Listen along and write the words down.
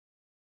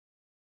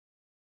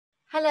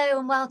Hello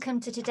and welcome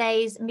to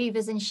today's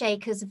Movers and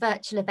Shakers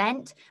virtual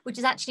event, which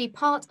is actually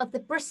part of the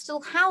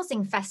Bristol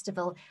Housing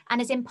Festival and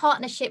is in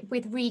partnership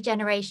with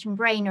Regeneration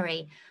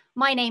Brainery.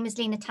 My name is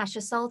Natasha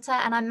Salter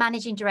and I'm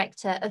Managing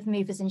Director of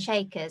Movers and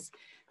Shakers.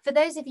 For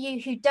those of you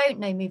who don't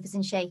know Movers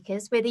and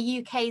Shakers, we're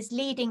the UK's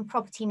leading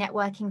property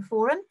networking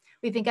forum.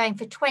 We've been going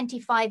for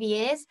 25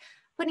 years,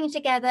 putting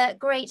together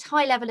great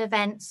high-level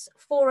events,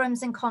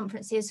 forums and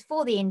conferences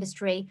for the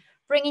industry,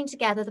 bringing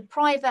together the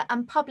private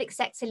and public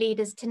sector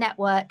leaders to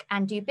network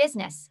and do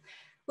business.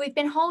 We've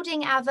been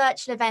holding our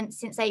virtual events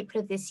since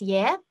April of this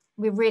year.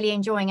 We're really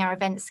enjoying our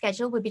event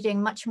schedule. We'll be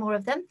doing much more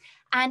of them.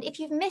 And if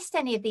you've missed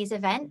any of these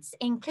events,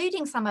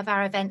 including some of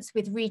our events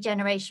with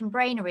Regeneration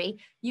Brainery,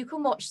 you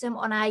can watch them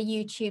on our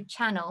YouTube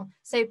channel.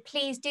 So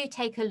please do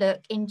take a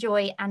look,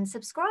 enjoy and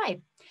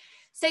subscribe.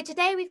 So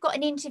today we've got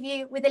an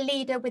interview with a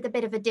leader with a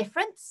bit of a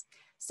difference.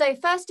 So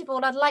first of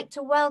all, I'd like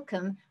to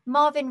welcome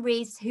Marvin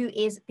Rees, who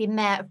is the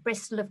Mayor of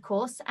Bristol, of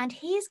course, and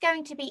he's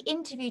going to be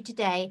interviewed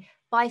today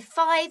by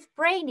 5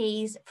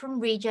 Brainees from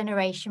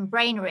Regeneration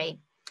Brainery.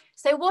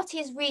 So what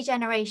is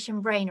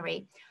Regeneration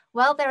Brainery?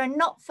 Well, they're a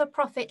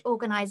not-for-profit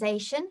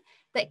organisation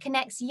that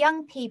connects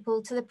young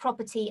people to the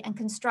property and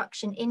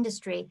construction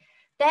industry.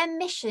 Their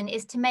mission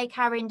is to make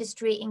our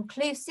industry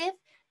inclusive,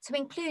 to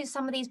include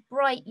some of these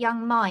bright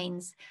young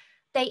minds.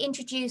 They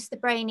introduce the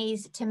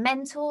Brainees to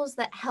mentors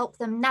that help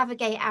them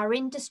navigate our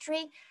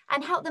industry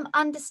and help them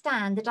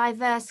understand the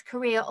diverse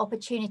career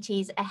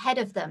opportunities ahead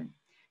of them.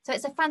 So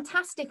it's a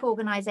fantastic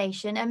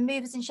organisation and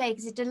Movers and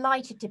Shakers is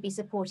delighted to be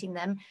supporting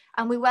them,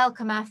 and we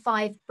welcome our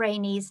 5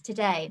 Brainees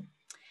today.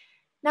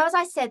 Now, as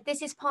I said,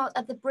 this is part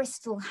of the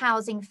Bristol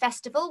Housing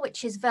Festival,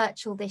 which is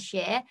virtual this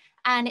year,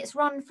 and it's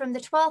run from the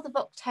 12th of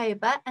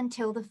October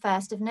until the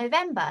 1st of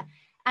November.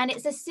 And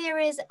it's a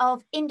series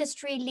of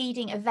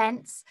industry-leading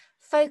events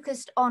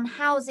focused on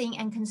housing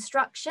and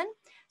construction.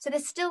 So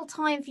there's still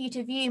time for you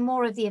to view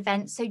more of the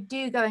events, so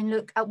do go and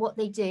look at what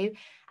they do.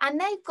 And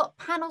they've got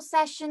panel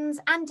sessions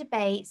and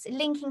debates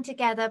linking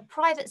together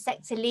private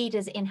sector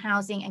leaders in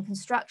housing and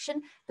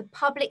construction, the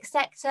public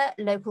sector,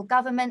 local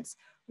governments,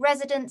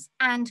 residents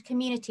and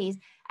communities.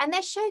 And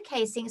they're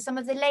showcasing some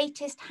of the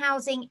latest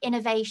housing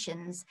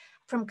innovations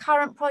from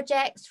current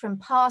projects, from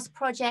past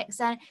projects,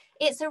 and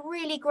it's a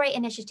really great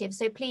initiative.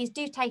 So please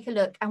do take a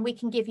look and we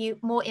can give you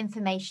more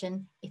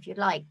information if you'd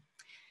like.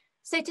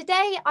 So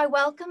today I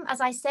welcome,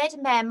 as I said,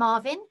 Mayor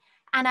Marvin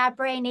and our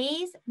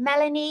Brainees,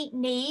 Melanie,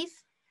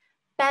 Neve,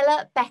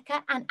 Bella,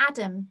 Becca and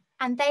Adam.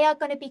 And they are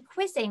going to be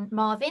quizzing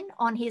Marvin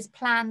on his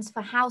plans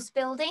for house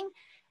building.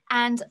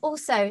 And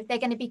also they're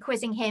going to be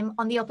quizzing him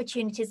on the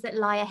opportunities that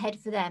lie ahead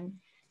for them.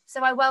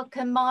 So I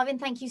welcome Marvin.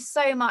 Thank you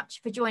so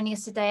much for joining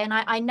us today. And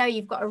I know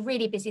you've got a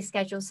really busy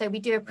schedule, so we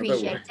do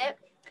appreciate it.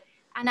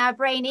 And our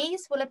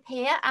Brainees will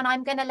appear and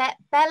I'm going to let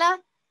Bella,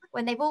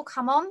 when they've all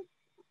come on,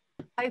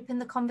 open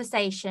the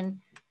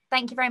conversation.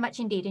 Thank you very much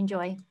indeed.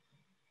 Enjoy.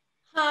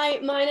 Hi,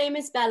 my name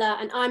is Bella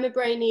and I'm a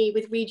Brainee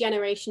with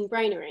Regeneration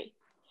Brainery.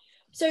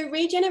 So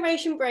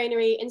Regeneration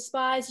Brainery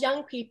inspires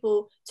young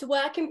people to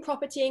work in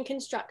property and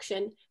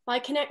construction by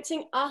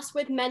connecting us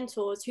with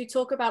mentors who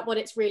talk about what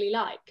it's really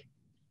like.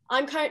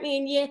 I'm currently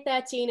in year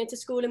 13 at a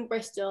school in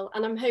Bristol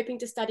and I'm hoping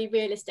to study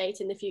real estate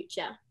in the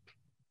future.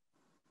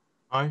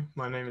 Hi,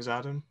 my name is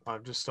Adam.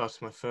 I've just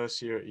started my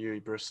first year at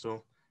UE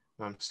Bristol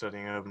and I'm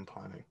studying urban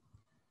planning.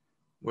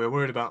 We're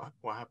worried about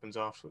what happens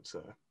afterwards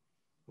though.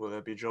 Will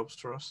there be jobs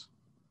for us?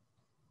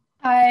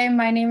 Hi,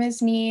 my name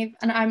is Neve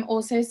and I'm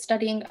also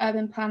studying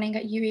urban planning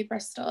at UE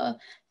Bristol.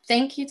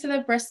 Thank you to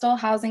the Bristol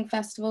Housing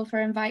Festival for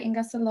inviting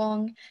us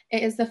along.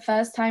 It is the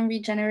first time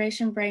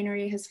Regeneration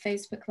Brainery has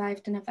Facebook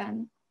Lived an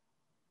event.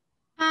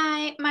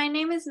 Hi, my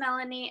name is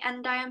Melanie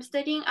and I am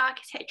studying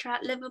architecture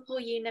at Liverpool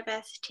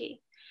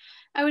University.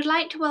 I would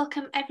like to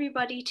welcome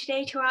everybody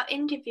today to our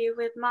interview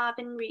with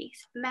Marvin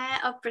Rees, Mayor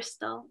of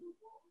Bristol.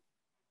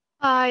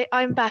 Hi,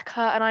 I'm Becca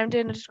and I'm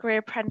doing a degree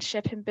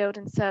apprenticeship in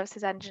building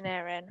services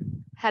engineering.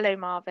 Hello,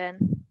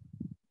 Marvin.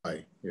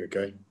 Hi, you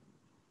okay?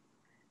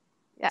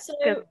 Yeah, so,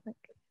 good.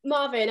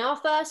 Marvin, our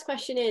first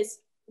question is,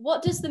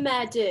 what does the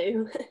mayor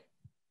do?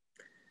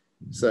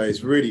 So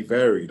it's really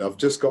varied. I've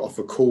just got off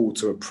a call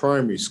to a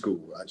primary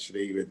school,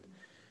 actually, with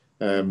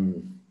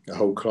a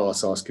whole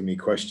class asking me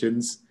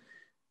questions.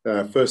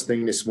 First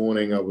thing this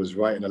morning, I was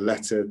writing a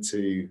letter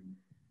to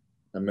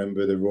a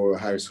member of the royal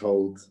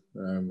household.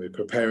 We're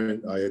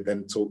preparing. I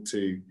then talked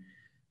to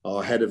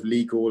our head of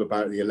legal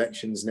about the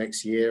elections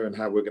next year and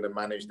how we're going to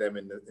manage them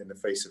in the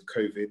face of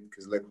COVID,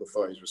 because local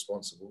authority is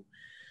responsible.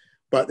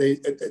 But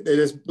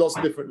there's lots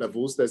of different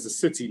levels. There's a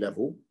city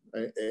level,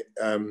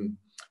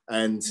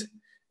 and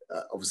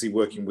obviously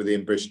working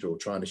within Bristol,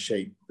 trying to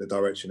shape the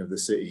direction of the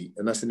city.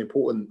 And that's an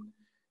important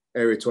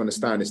area to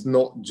understand. It's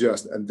not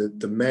just, and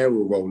the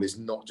mayoral role is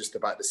not just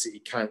about the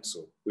city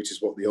council, which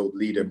is what the old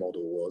leader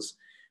model was,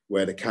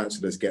 where the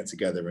councillors get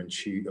together and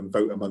choose and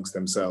vote amongst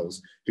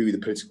themselves who the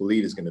political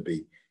leader is going to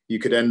be. You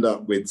could end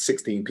up with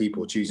 16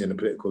 people choosing a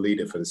political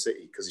leader for the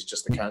city because it's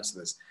just the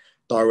councillors.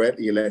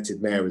 Directly elected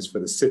mayors for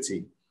the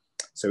city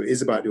So it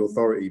is about the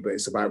authority, but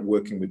it's about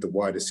working with the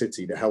wider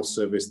city, the health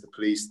service, the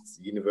police,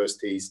 the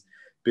universities,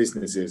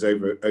 businesses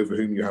over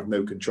whom you have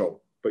no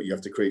control, but you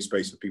have to create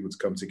space for people to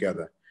come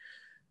together.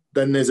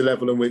 Then there's a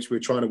level in which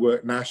we're trying to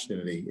work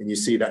nationally, and you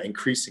see that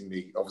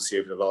increasingly, obviously,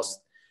 over the last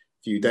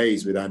few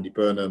days with Andy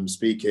Burnham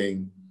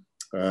speaking,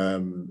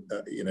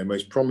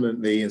 most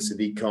prominently, and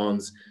Sadiq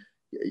Khan's,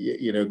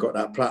 got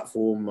that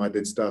platform. I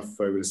did stuff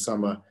over the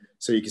summer.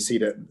 So you can see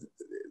that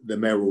the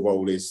mayoral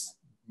role is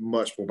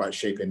much more about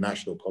shaping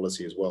national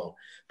policy as well,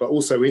 but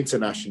also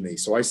internationally.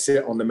 So I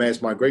sit on the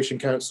Mayor's Migration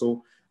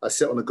Council. I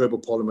sit on the Global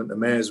Parliament. The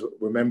mayors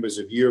were members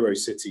of Euro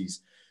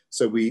cities.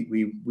 So we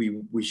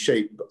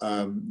shape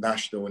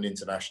national and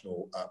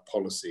international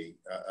policy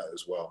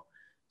as well.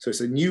 So it's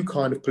a new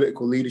kind of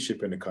political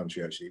leadership in the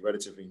country, actually,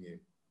 relatively new.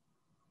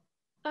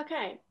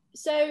 Okay,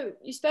 so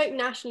you spoke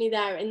nationally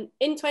there. And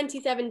in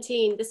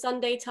 2017, the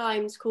Sunday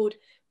Times called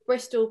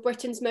Bristol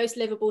Britain's most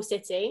livable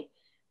city.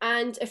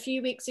 And a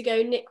few weeks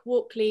ago, Nick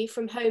Walkley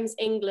from Homes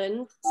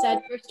England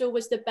said Bristol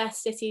was the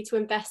best city to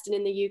invest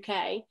in the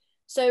UK.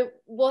 So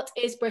what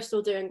is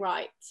Bristol doing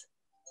right?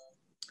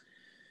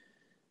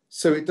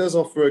 So it does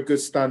offer a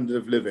good standard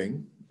of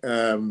living.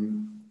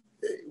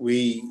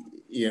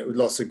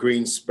 Lots of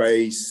green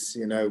space,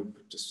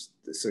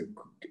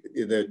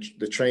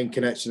 the train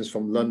connections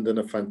from London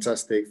are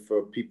fantastic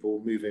for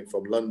people moving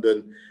from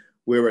London.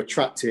 We're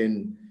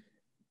attracting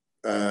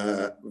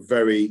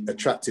very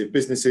attractive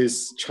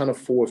businesses. Channel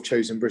 4 have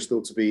chosen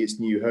Bristol to be its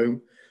new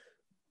home.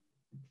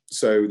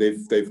 So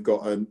they've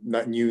got a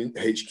new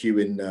HQ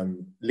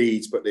in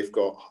Leeds, but they've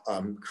got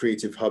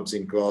creative hubs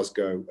in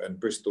Glasgow and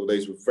Bristol.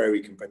 Those were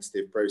very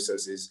competitive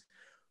processes.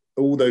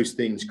 All those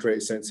things create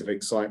a sense of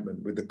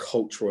excitement with the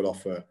cultural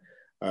offer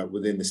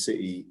within the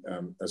city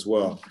as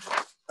well.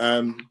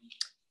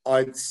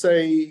 I'd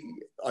say,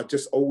 I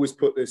just always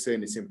put this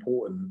in, it's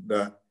important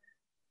that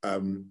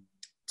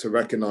to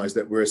recognize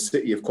that we're a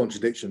city of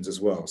contradictions as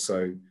well.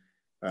 So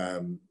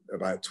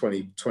about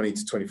 20 to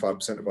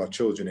 25% of our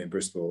children in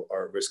Bristol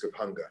are at risk of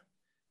hunger,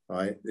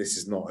 right? This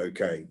is not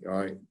okay,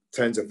 right?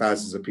 Tens of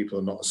thousands of people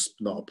are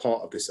not a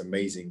part of this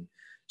amazing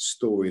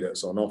story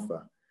that's on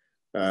offer.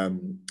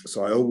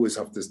 So I always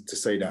have to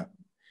say that,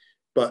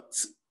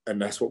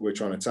 and that's what we're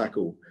trying to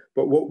tackle.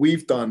 But what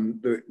we've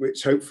done,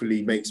 which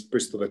hopefully makes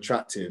Bristol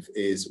attractive,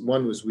 is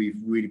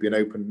we've really been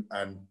open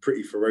and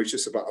pretty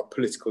ferocious about our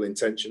political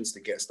intentions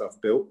to get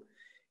stuff built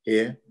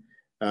here.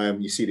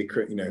 You see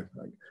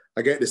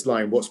I get this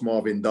line, "What's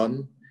Marvin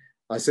done?"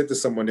 I said to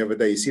someone the other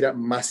day, you see that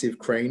massive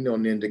crane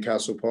on the end of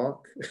Castle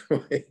Park,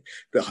 the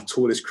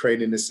tallest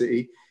crane in the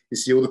city? You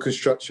see all the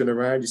construction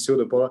around, you see all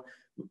the bar,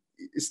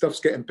 stuff's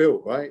getting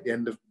built, right? The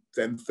end of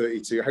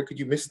M32. How could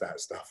you miss that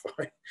stuff,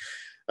 right?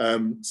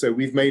 So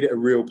we've made it a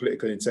real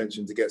political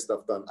intention to get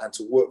stuff done and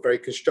to work very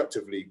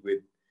constructively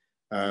with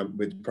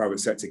the private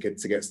sector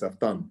to get stuff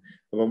done.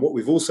 And what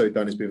we've also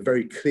done is been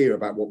very clear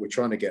about what we're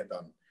trying to get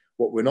done.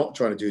 What we're not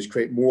trying to do is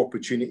create more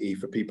opportunity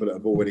for people that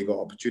have already got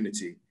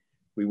opportunity.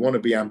 We want to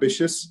be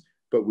ambitious,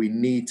 but we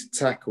need to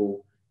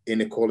tackle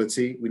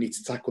inequality. We need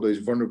to tackle those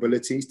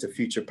vulnerabilities to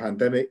future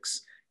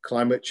pandemics,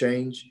 climate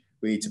change.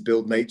 We need to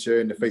build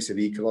nature in the face of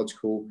the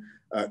ecological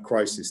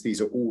crisis.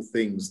 These are all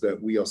things that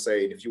we are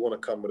saying, if you want to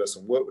come with us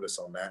and work with us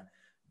on that,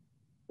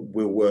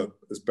 we'll work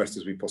as best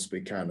as we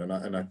possibly can.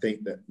 And I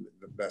think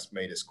that's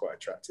made us quite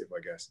attractive, I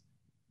guess.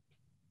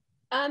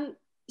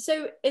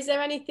 So is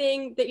there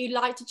anything that you'd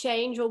like to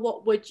change, or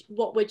what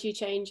would you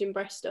change in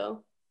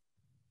Bristol?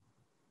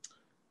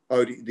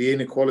 Oh, the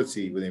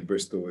inequality within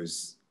Bristol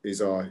is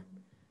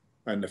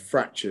and the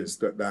fractures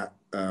that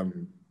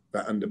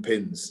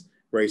underpins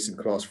race and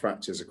class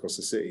fractures across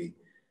the city.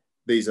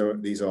 These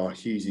are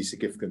hugely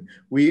significant.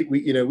 We're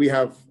the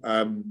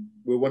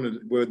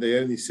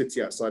only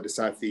city outside the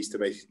southeast to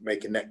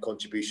make a net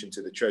contribution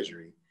to the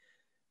Treasury,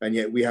 and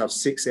yet we have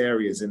 6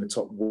 areas in the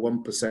top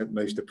 1%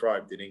 most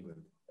deprived in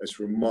England. That's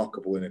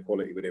remarkable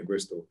inequality within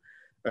Bristol.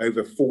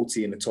 Over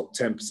 40 in the top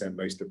 10%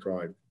 most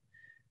deprived.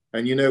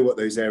 And you know what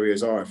those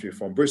areas are if you're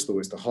from Bristol.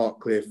 It's the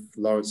Hartcliffe,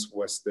 Lawrence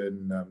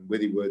Weston,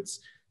 Withywood,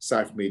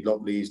 Southmead,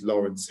 Lockleys,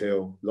 Lawrence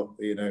Hill.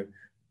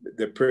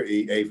 They're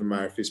pretty,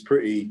 Avonmouth is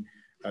pretty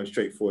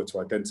straightforward to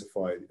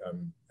identify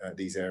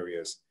these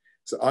areas.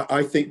 So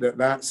I think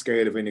that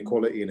scale of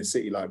inequality in a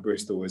city like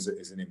Bristol is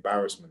an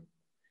embarrassment.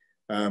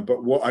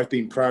 But what I've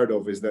been proud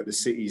of is that the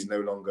city is no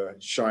longer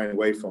shying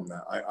away from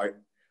that.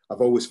 I've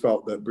always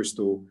felt that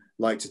Bristol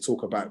liked to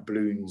talk about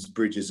balloons,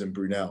 bridges and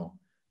Brunel,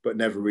 but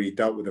never really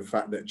dealt with the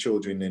fact that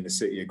children in the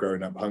city are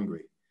growing up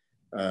hungry.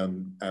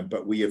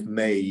 But we have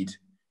made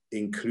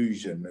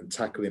inclusion and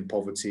tackling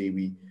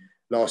poverty.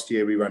 Last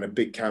year, we ran a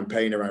big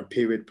campaign around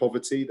period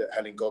poverty that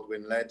Helen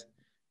Godwin led.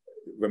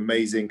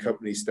 Amazing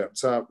companies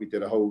stepped up. We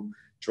did a whole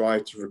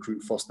drive to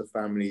recruit foster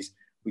families.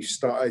 We've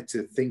started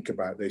to think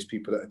about those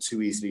people that are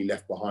too easily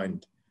left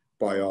behind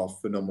by our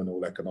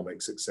phenomenal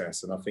economic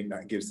success. And I think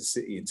that gives the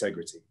city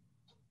integrity.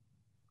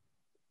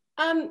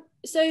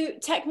 So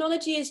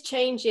technology is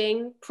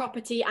changing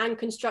property and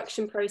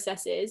construction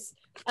processes.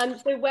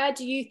 So where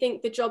do you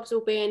think the jobs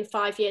will be in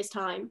 5 years'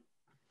 time?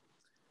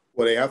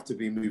 Well, they have to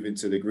be moving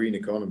to the green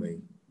economy.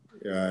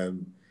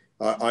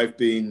 I've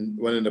been,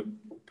 one of the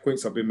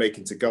points I've been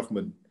making to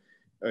government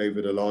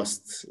over the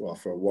last, well,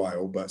 for a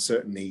while, but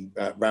certainly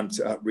ramped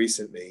it up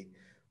recently,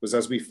 was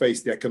as we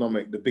face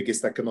the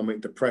biggest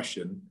economic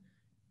depression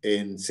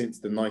since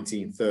the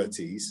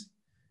 1930s,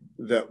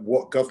 that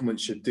what government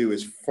should do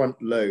is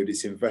front load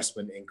its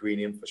investment in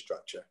green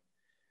infrastructure.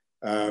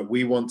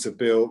 We want to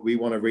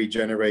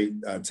regenerate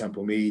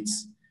Temple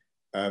Meads.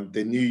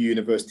 The new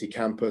university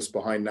campus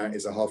behind that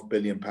is a £500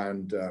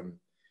 million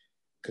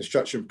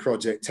construction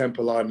project.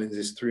 Temple Island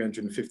is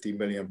 £350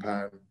 million.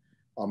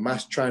 Our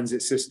mass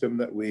transit system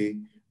that we're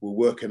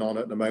working on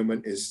at the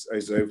moment is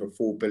over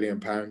 £4 billion.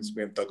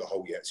 We haven't dug a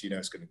hole yet, so you know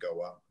it's going to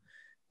go up.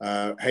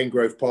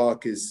 Haingrove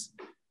Park is,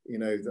 you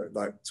know,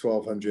 like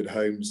 1,200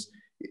 homes.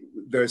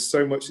 There's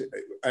so much,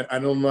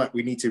 and on that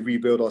we need to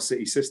rebuild our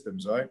city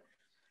systems, right?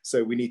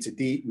 So we need to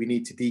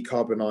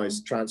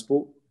decarbonize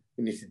transport.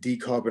 We need to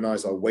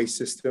decarbonize our waste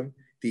system,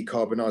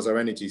 decarbonize our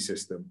energy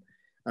system,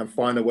 and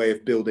find a way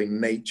of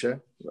building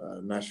nature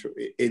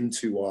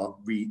into our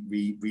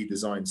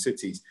redesigned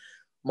cities.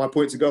 My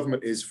point to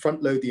government is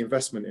front load the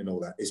investment in all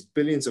that. It's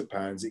billions of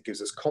pounds. It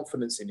gives us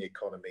confidence in the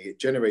economy. It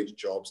generates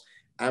jobs,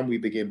 and we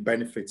begin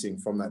benefiting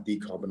from that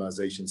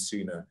decarbonisation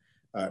sooner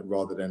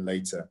rather than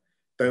later.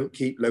 Don't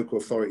keep local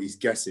authorities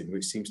guessing,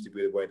 which seems to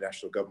be the way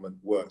national government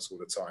works all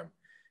the time,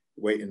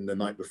 waiting the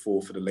night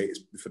before for the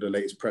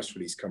latest press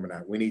release coming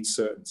out. We need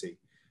certainty,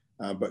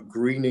 but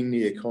greening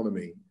the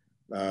economy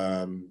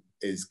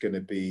is going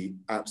to be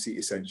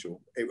absolutely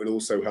essential. It will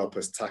also help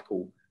us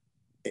tackle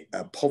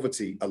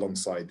poverty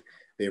alongside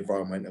the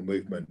environmental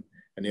movement.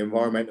 And the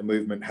environmental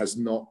movement has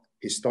not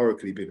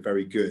historically been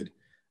very good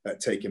at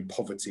taking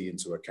poverty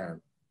into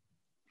account.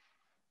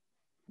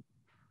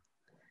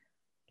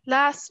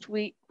 Last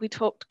week, we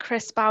talked to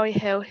Chris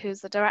Bowie-Hill,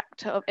 who's the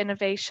Director of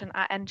Innovation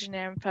at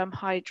engineering firm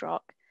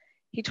Hydrock.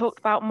 He talked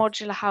about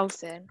modular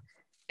housing.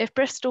 If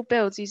Bristol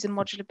builds using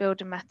modular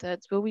building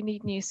methods, will we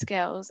need new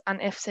skills?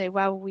 And if so,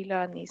 where will we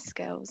learn these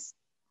skills?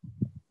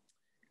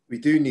 We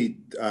do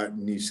need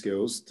new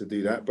skills to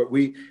do that, but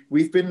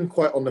we've been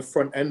quite on the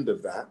front end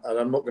of that, and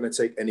I'm not going to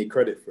take any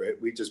credit for it.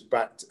 We just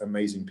backed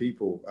amazing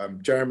people.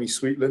 Jeremy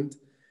Sweetland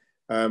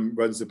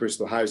runs the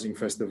Bristol Housing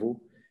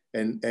Festival.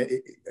 And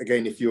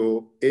again, if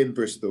you're in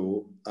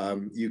Bristol,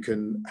 you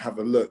can have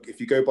a look.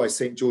 If you go by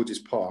St. George's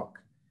Park,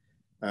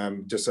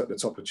 just at the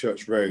top of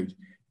Church Road,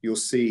 you'll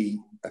see,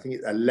 I think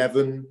it's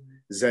 11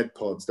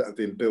 Z-pods that have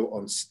been built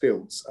on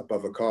stilts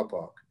above a car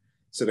park.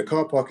 So the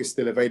car park is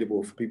still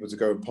available for people to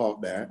go and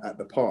park there at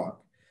the park,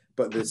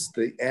 but there's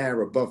the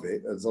air above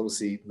it is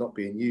obviously not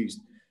being used.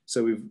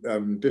 So we've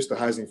Bristol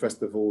Housing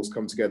Festival's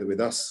come together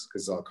with us,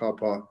 because our car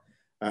park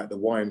at the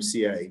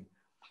YMCA,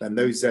 and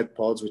those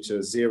Z-pods, which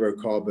are zero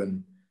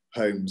carbon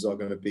homes, are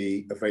going to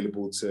be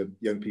available to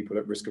young people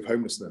at risk of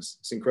homelessness.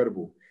 It's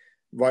incredible.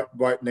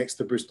 Right next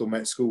to Bristol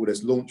Met School,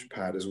 there's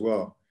Launchpad as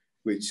well,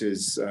 which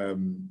is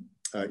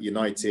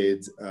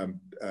United,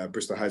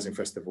 Bristol Housing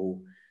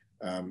Festival,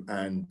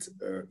 and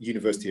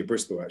University of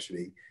Bristol,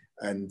 actually.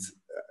 And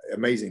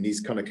amazing, these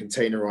kind of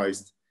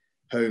containerized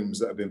homes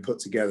that have been put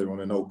together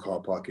on an old car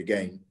park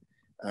again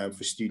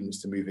for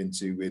students to move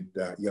into with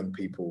young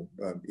people,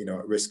 you know,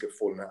 at risk of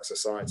falling out of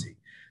society.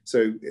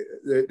 So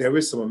there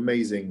is some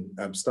amazing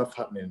stuff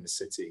happening in the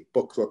city.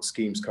 Booklock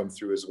schemes come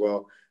through as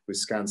well, with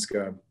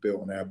Skanska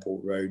built on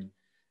Airport Road.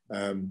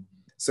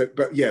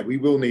 But yeah, we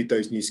will need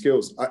those new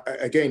skills.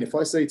 Again, if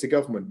I say to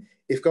government,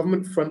 if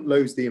government front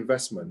loads the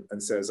investment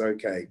and says,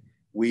 okay,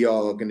 we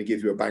are going to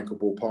give you a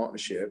bankable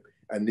partnership,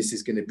 and this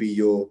is going to be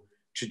your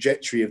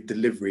trajectory of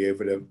delivery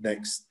over the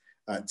next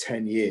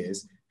 10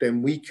 years,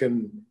 then we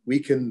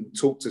can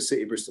talk to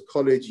City of Bristol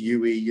College,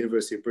 UE,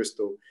 University of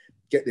Bristol,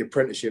 get the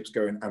apprenticeships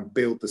going and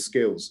build the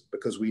skills,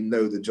 because we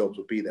know the jobs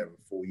will be there in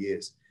 4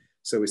 years.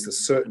 So it's the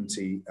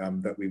certainty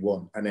that we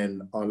want. And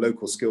then our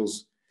local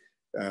skills,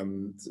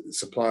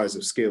 suppliers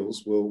of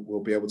skills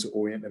will be able to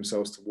orient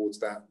themselves towards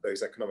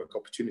those economic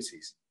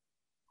opportunities.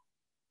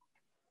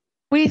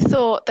 We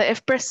thought that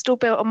if Bristol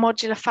built a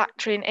modular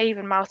factory in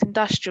Avonmouth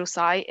industrial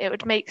site, it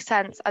would make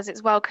sense, as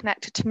it's well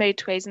connected to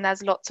motorways and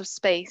there's lots of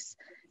space.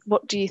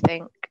 What do you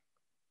think?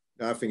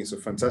 I think it's a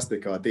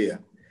fantastic idea.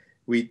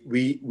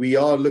 We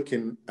are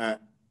looking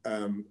at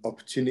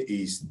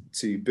opportunities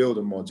to build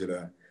a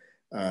modular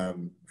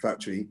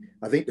factory.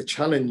 I think the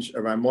challenge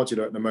around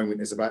modular at the moment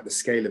is about the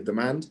scale of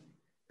demand.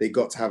 They've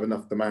got to have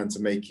enough demand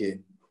to make it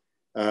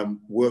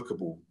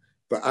workable.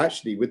 But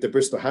actually, with the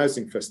Bristol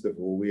Housing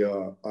Festival, we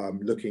are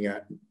looking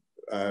at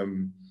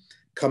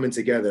coming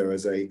together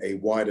as a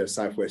wider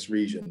Southwest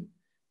region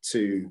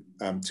to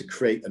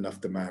create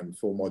enough demand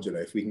for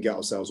modular. If we can get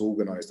ourselves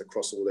organised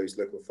across all those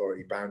local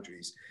authority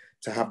boundaries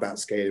to have that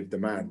scale of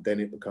demand,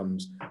 then it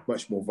becomes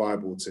much more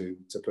viable to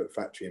put a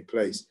factory in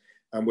place.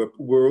 And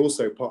we're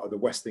also part of the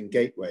Western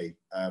Gateway,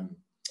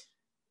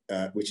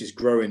 which is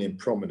growing in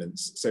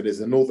prominence. So there's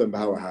the Northern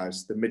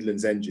Powerhouse, the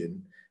Midlands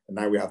Engine, and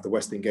now we have the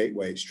Western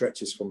Gateway. It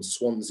stretches from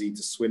Swansea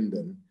to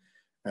Swindon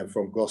and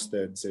from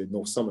Gloucester to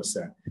North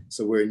Somerset.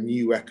 So we're a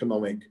new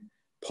economic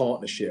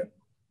partnership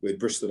with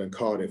Bristol and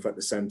Cardiff at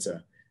the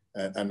centre.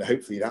 And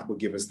hopefully that will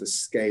give us the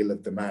scale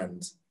of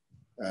demand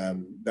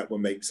that will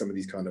make some of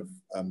these kind of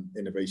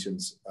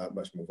innovations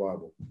much more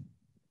viable.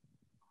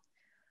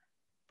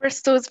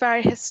 Bristol is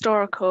very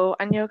historical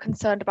and you're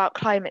concerned about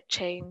climate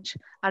change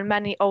and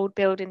many old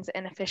buildings are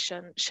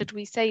inefficient. Should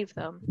we save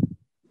them?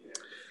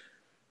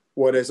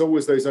 Well, there's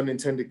always those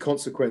unintended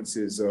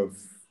consequences of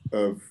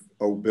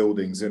old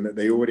buildings, and that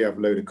they already have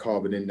a load of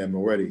carbon in them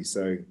already.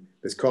 So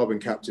there's carbon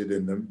captured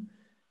in them.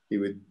 You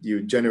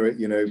would generate,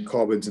 you know,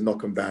 carbon to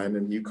knock them down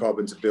and new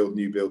carbon to build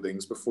new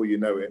buildings. Before you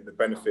know it, the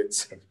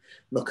benefits of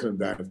knocking them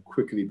down have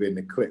quickly been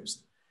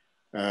eclipsed.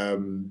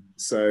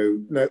 So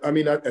no, I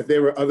mean,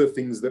 there are other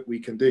things that we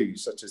can do,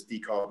 such as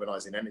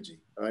decarbonising energy.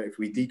 Right? If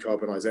we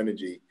decarbonise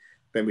energy,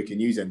 then we can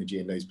use energy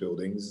in those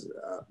buildings,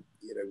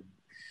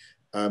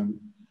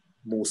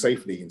 more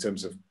safely in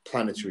terms of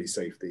planetary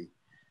safety.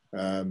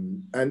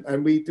 And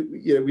we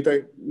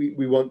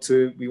want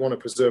to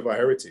preserve our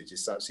heritage.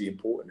 It's actually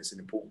important. It's an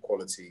important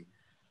quality,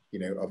 you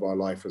know, of our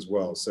life as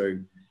well. So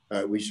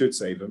we should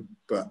save them.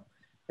 But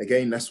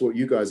again, that's what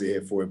you guys are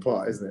here for in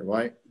part, isn't it?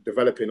 Right?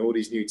 Developing all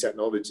these new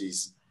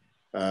technologies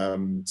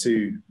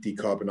to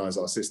decarbonize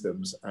our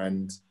systems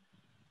and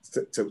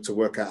to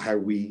work out how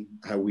we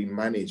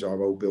manage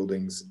our old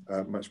buildings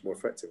much more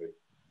effectively.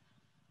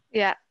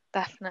 Yeah,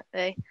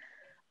 definitely.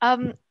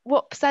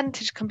 What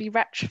percentage can be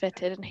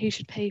retrofitted and who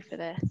should pay for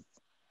this?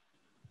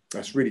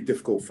 That's really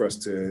difficult for us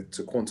to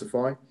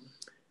quantify,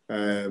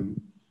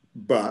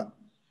 but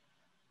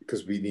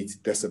because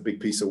that's a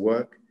big piece of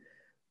work.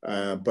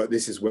 But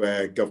this is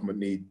where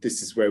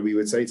we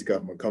would say to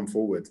government, come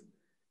forward,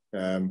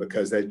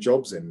 because there are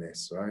jobs in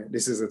this, right?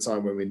 This is a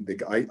time when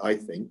I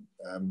think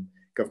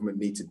government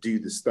need to do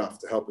the stuff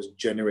to help us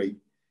generate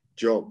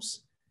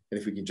jobs. And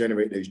if we can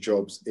generate those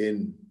jobs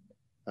in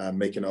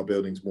making our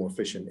buildings more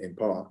efficient in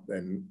part,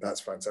 then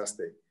that's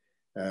fantastic.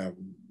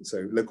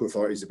 So local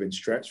authorities have been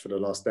stretched for the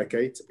last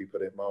decade, to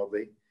put it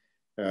mildly.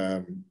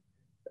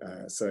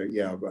 So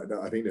yeah,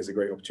 I think there's a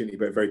great opportunity,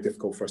 but very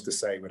difficult for us to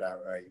say without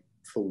a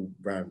full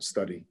round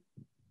study.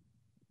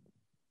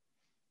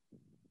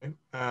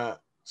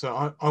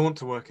 So I want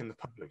to work in the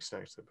public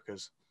sector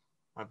because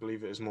I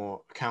believe it is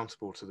more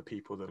accountable to the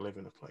people that live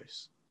in a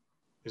place.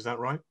 Is that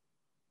right?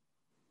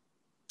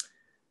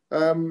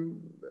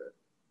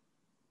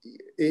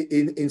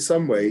 In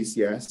some ways,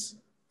 yes.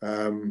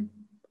 The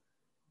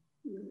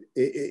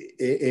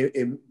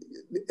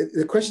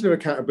question of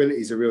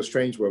accountability is a real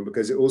strange one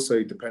because it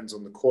also depends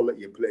on the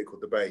quality of political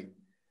debate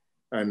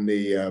and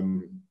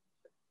now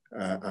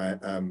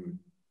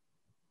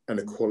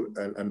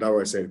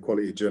I say the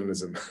quality of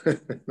journalism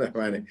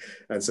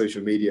and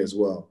social media as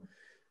well.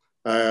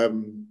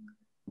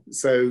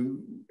 So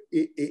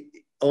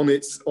on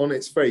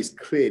its face,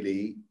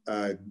 clearly,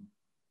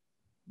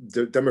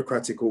 the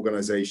democratic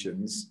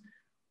organisations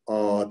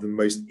are the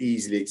most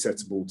easily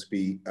accessible to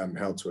be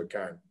held to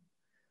account.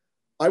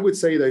 I would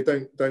say though,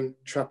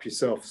 don't trap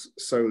yourself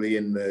solely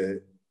in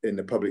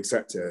the public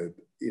sector.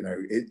 You know,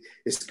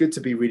 it's good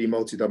to be really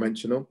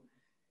multidimensional.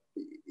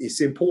 It's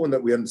important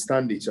that we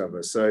understand each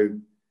other. So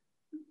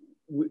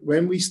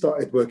when we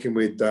started working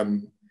with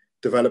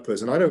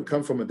developers, and I don't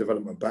come from a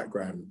development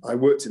background. I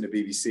worked in the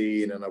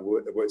BBC and then I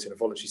worked in the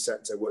voluntary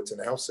sector, worked in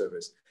the health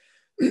service.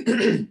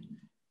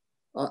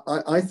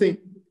 I think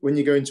when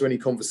you go into any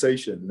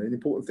conversation, the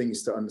important thing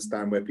is to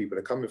understand where people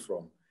are coming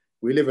from.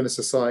 We live in a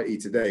society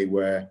today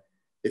where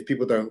if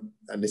people don't,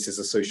 and this is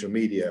a social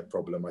media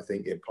problem, I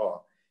think in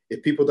part,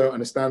 if people don't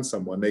understand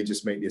someone, they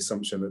just make the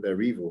assumption that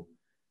they're evil.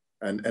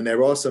 And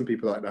there are some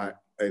people like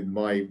that in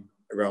my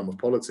realm of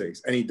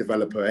politics. Any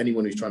developer,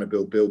 anyone who's trying to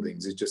build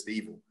buildings is just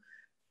evil.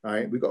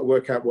 Right? We've got to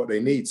work out what they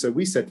need. So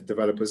we said to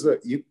developers,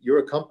 look, you're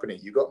a company,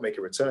 you've got to make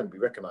a return. We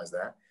recognize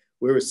that.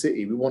 We're a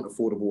city, we want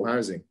affordable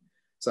housing.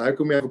 So how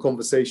can we have a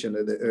conversation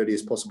at the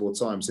earliest possible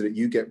time so that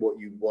you get what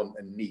you want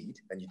and need,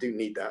 and you do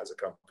need that as a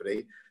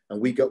company, and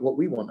we get what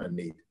we want and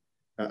need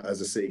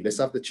as a city. Let's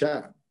have the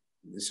chat.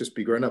 Let's just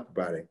be grown up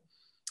about it.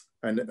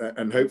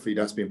 And hopefully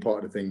that's been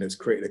part of the thing that's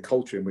created a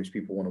culture in which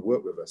people want to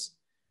work with us.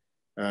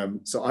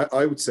 So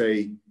I would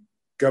say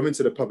going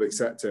to the public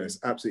sector is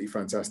absolutely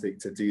fantastic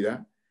to do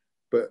that,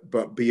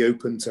 but be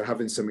open to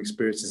having some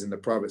experiences in the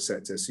private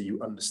sector so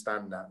you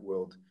understand that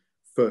world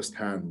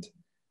firsthand.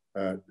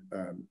 At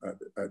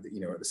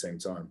the same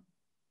time,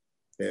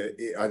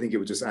 I think it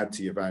would just add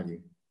to your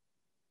value.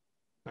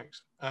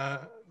 Thanks.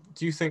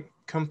 Do you think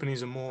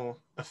companies are more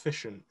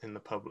efficient in the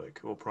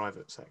public or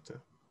private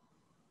sector?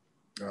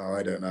 Oh,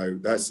 I don't know.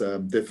 That's a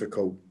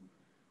difficult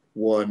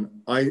one.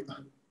 I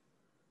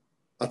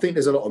think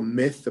there's a lot of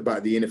myth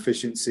about the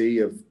inefficiency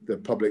of the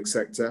public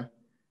sector.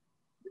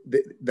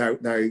 Now,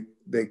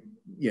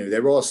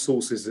 there are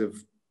sources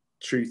of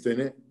truth in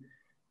it.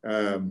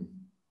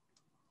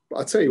 But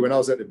I'll tell you, when I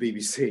was at the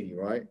BBC,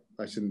 right,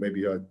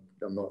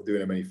 I'm not doing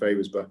them any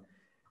favors, but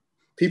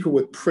people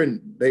would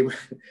print,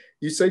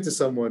 you say to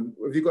someone,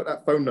 have you got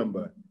that phone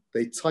number?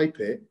 They type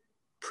it,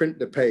 print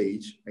the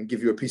page and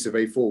give you a piece of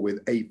A4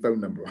 with a phone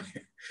number on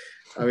it.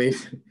 I mean,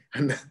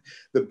 and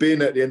the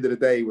bin at the end of the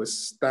day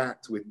was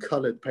stacked with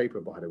coloured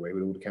paper, by the way,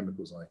 with all the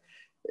chemicals on it.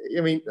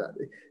 I mean,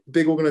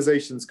 big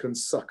organisations can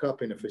suck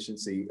up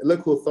inefficiency. A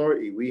local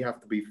authority, we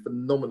have to be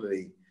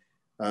phenomenally,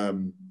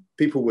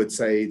 people would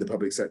say the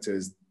public sector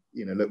is,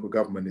 you know, local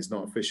government is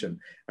not efficient,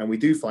 and we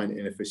do find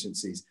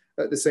inefficiencies.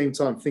 At the same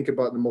time, think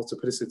about the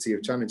multiplicity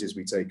of challenges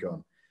we take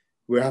on.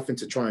 We're having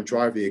to try and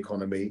drive the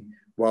economy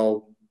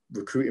while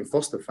recruiting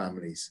foster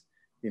families,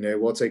 you know,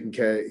 while taking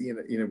care,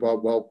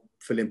 while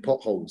filling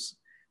potholes,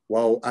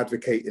 while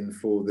advocating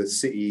for the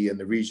city and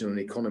the regional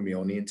economy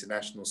on the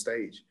international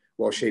stage,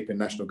 while shaping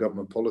national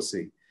government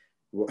policy.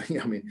 Well,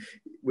 I mean,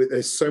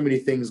 there's so many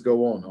things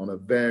go on a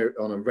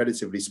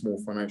relatively small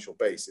financial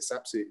base. It's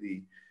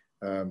absolutely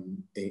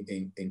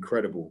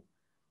incredible.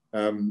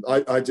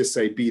 I just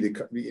say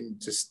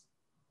it's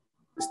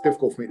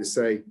difficult for me to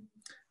say,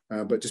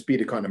 but just be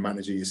the kind of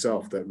manager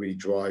yourself that really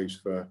drives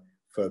for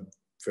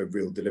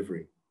real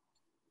delivery.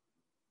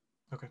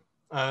 Okay,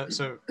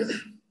 so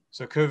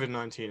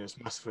COVID-19 has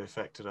massively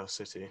affected our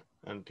city,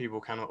 and people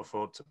cannot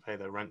afford to pay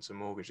their rents and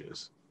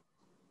mortgages.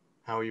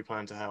 How are you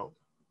planning to help?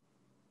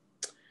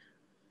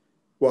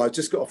 Well, I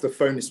just got off the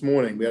phone this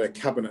morning. We had a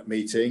cabinet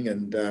meeting,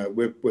 and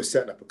we're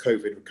setting up a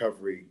COVID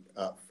recovery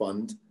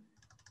fund.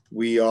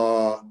 We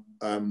are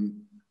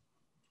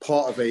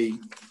part of a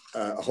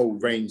whole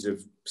range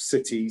of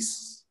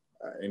cities.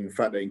 In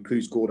fact, it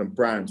includes Gordon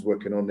Brown's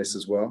working on this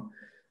as well.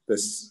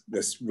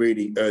 That's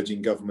really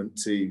urging government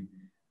to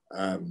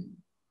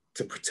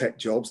protect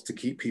jobs, to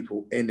keep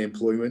people in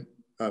employment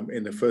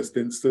in the first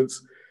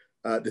instance.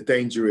 The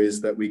danger is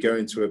that we go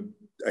into an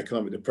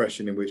economic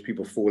depression in which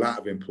people fall out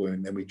of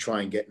employment and we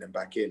try and get them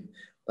back in.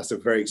 That's a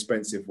very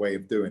expensive way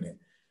of doing it.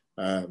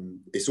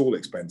 It's all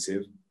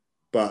expensive,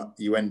 but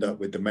you end up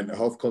with the mental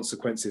health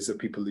consequences of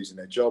people losing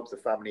their jobs, the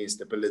family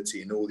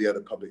instability, and all the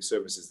other public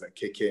services that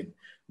kick in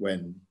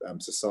when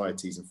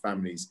societies and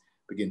families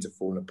begin to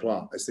fall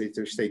apart, as they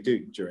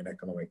do during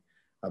economic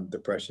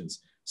depressions.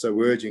 So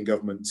we're urging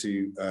government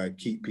to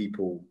keep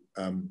people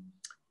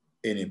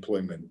in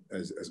employment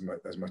as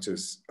much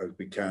as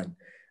we can.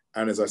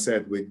 And as I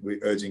said, we're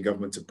urging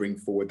government to bring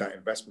forward that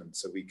investment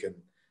so we can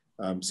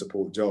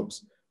support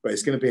jobs. But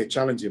it's going to be a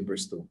challenge in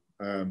Bristol.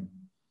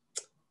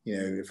 You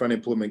know, if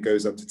unemployment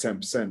goes up to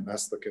 10%,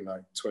 that's looking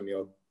like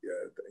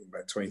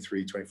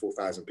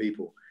 24,000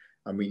 people.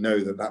 And we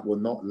know that that will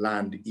not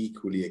land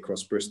equally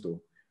across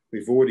Bristol.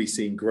 We've already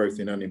seen growth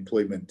in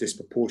unemployment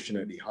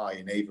disproportionately high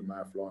in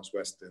Avonmouth, Lawrence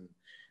Weston,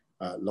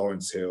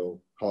 Lawrence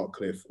Hill,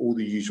 Hartcliffe, all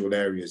the usual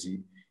areas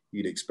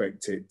you'd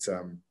expect it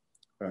to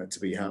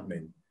be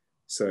happening.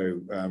 So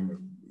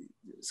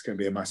it's going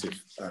to be a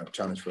massive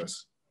challenge for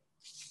us.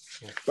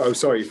 But oh,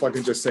 sorry, if I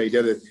can just say, the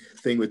other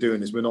thing we're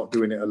doing is we're not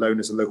doing it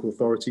alone as a local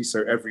authority.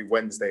 So every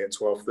Wednesday at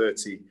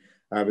 12:30,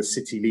 I have a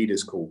city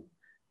leaders call.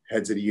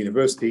 Heads of the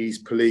universities,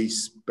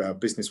 police,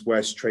 Business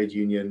West, trade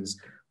unions,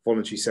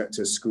 voluntary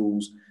sector,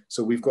 schools.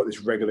 So we've got this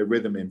regular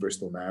rhythm in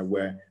Bristol now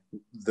where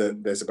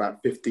there's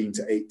about 15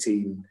 to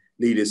 18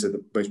 leaders of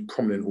the most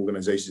prominent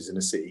organisations in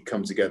the city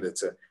come together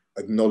to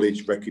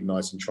acknowledge,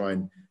 recognise and try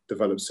and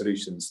develop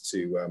solutions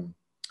to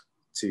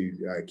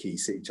key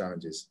city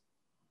challenges.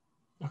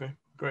 Okay.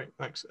 Great,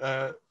 thanks.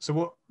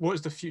 So what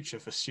is the future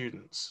for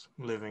students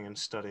living and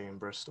studying in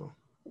Bristol?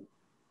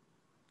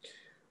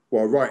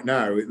 Well, right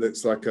now it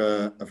looks like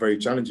a very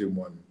challenging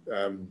one.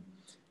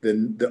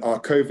 Our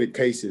COVID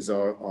cases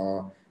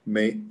our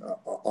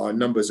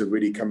numbers are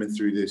really coming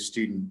through the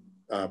student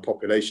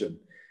population.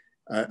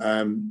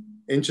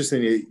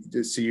 Interestingly,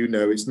 so you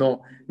know, it's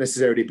not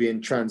necessarily being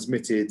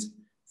transmitted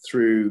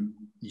through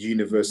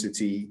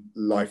university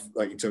life,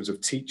 like in terms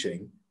of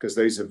teaching, because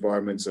those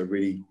environments are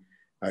really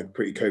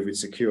pretty COVID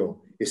secure.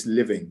 It's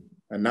living,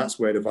 and that's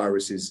where the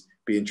virus is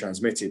being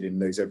transmitted, in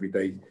those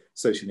everyday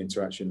social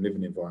interaction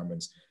living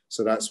environments.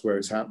 So that's where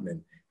it's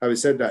happening. Having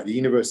said that, the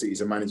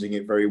universities are managing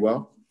it very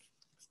well.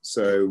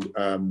 So,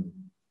 I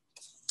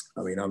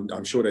mean,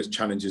 I'm sure there's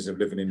challenges of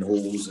living in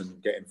halls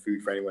and getting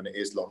food for anyone that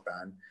is locked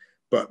down,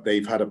 but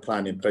they've had a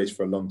plan in place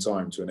for a long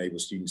time to enable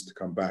students to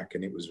come back,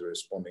 and it was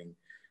responding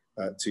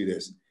to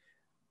this.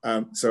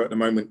 So at the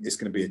moment, it's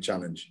going to be a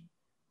challenge.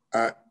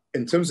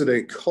 In terms of the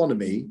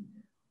economy,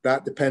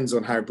 that depends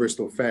on how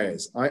Bristol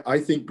fares. I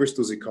think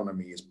Bristol's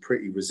economy is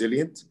pretty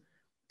resilient.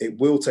 It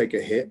will take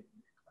a hit.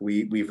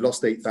 We've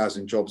lost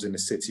 8,000 jobs in the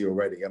city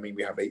already. I mean,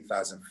 we have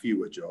 8,000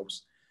 fewer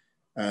jobs.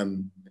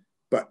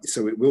 But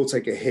so it will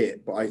take a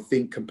hit, but I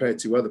think compared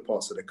to other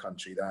parts of the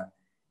country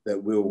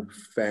that will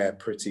fare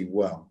pretty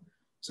well.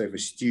 So for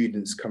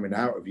students coming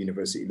out of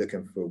university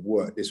looking for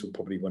work, this will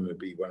probably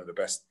be one of the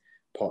best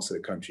parts of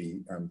the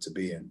country to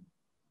be in.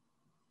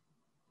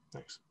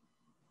 Thanks.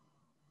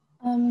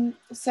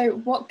 So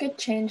what good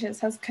changes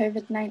has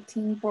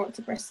COVID-19 brought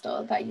to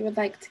Bristol that you would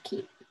like to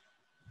keep?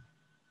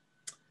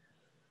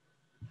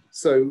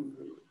 So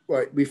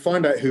we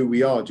find out who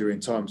we are during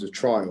times of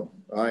trial,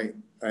 right?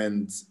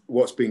 And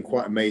what's been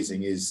quite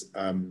amazing is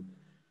to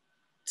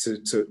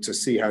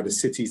see how the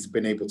city's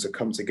been able to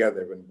come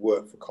together and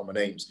work for common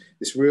aims.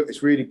 It's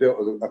really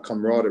built a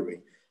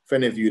camaraderie. for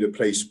any of you that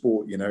play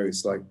sport, you know,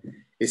 it's like,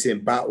 it's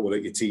in battle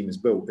that your team is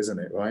built, isn't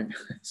it, right?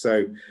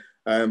 So,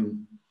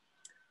 you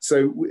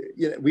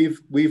know,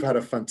 we've had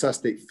a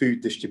fantastic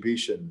food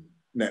distribution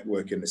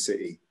network in the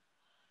city.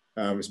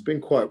 It's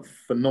been quite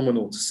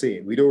phenomenal to see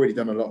it. We'd already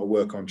done a lot of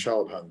work on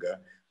child hunger,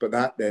 but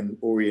that then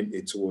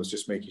oriented towards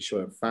just making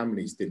sure that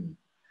families didn't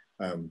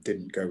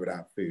go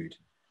without food.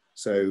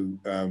 So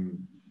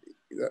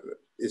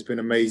it's been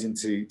amazing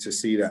to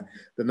see that.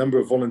 The number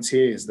of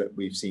volunteers that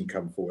we've seen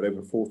come forward,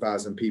 over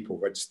 4,000 people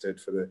registered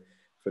for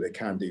the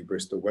Can Do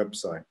Bristol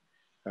website,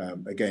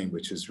 again,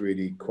 which is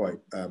really quite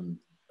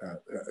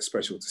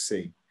special to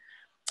see.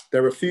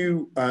 There are a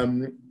few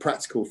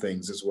practical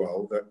things as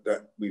well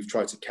that we've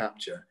tried to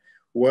capture.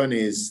 One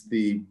is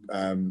the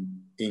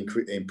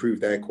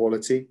improved air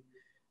quality.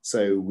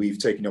 So we've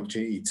taken the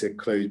opportunity to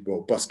close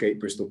Busgate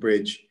Bristol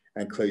Bridge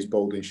and close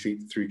Baldwin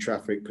Street through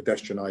traffic,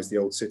 pedestrianise the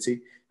old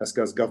city. That's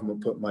because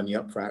government put money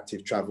up for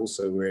active travel,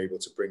 so we're able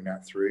to bring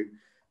that through.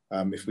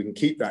 If we can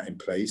keep that in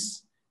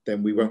place,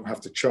 then we won't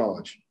have to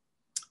charge.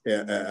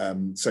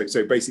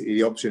 So basically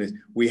the option is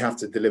we have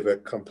to deliver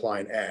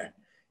compliant air.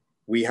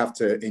 We have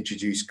to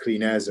introduce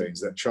clean air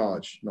zones that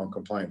charge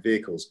non-compliant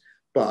vehicles.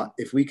 But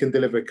if we can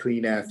deliver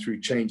clean air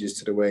through changes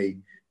to the way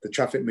the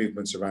traffic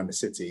movements around the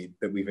city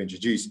that we've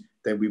introduced,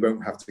 then we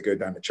won't have to go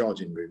down the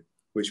charging route,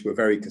 which we're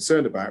very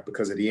concerned about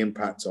because of the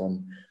impact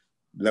on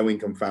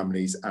low-income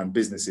families and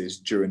businesses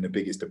during the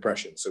biggest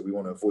depression. So we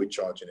want to avoid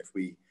charging if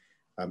we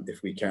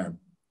can.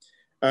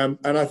 And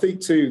I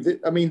think too,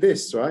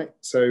 right?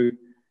 So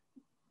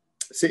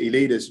city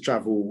leaders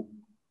travel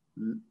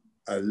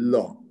a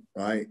lot,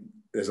 right?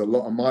 There's a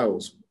lot of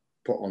miles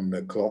put on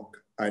the clock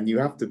and you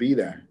have to be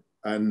there.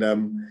 And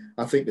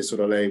I think this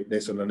will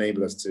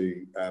enable us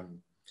to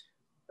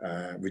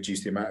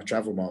reduce the amount of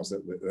travel miles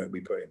that we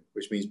put in,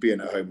 which means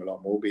being at home a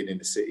lot more, being in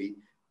the city,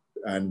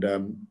 and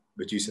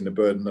reducing the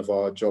burden of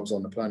our jobs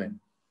on the planet.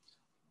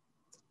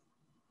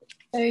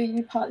 So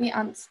you partly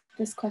answered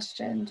this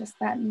question just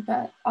then,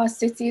 but our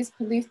city is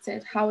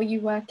polluted. How are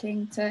you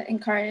working to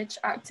encourage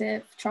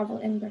active travel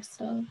in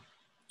Bristol?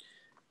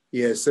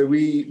 Yeah, so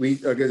we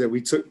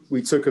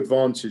took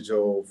advantage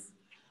of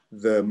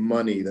the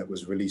money that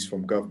was released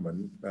from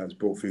government that was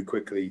brought through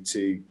quickly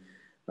to,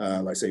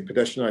 like I say,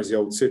 pedestrianise the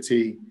old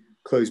city,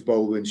 close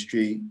Baldwin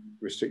Street,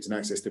 restricting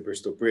access to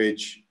Bristol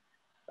Bridge.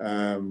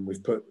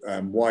 We've put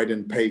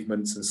widened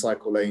pavements and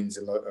cycle lanes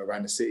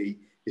around the city.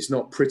 It's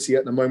not pretty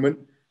at the moment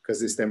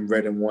because it's them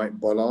red and white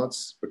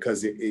bollards,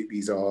 because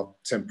these are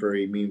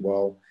temporary,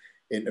 meanwhile,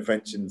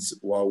 interventions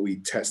while we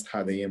test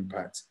how they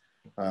impact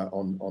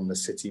on the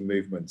city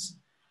movements.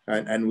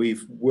 And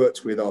we've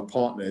worked with our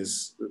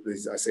partners.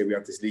 I say we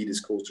have this leaders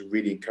call to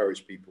really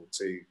encourage people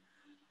to,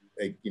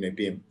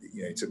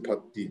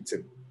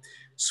 to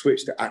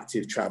switch to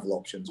active travel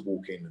options,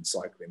 walking and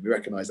cycling. We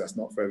recognise that's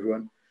not for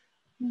everyone,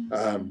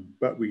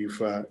 but we've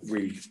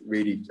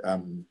really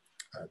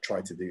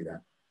tried to do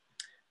that.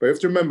 But you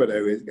have to remember,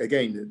 though,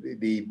 again,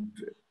 the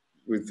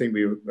thing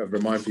we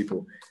remind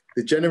people,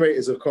 the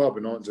generators of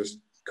carbon aren't just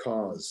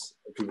cars.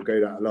 People go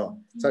that a lot.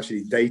 It's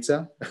actually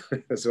data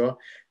as well.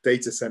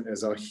 Data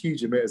centers are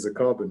huge emitters of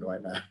carbon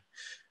right now,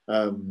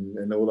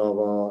 and all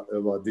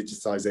of our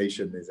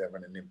digitization is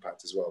having an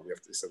impact as well.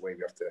 It's a way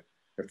we have to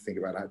think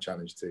about that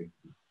challenge too.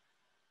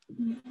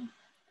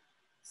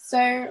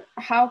 So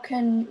how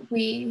can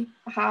we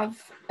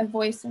have a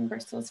voice in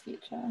Bristol's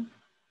future?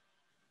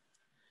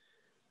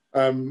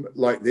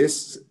 Like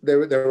this,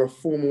 there are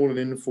formal and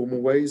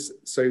informal ways.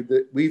 So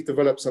that we've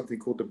developed something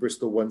called the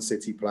Bristol One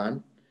City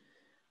Plan,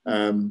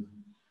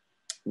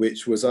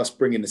 which was us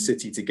bringing the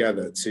city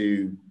together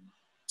to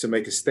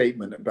make a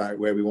statement about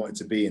where we wanted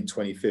to be in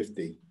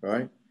 2050,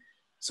 right?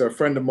 So a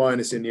friend of mine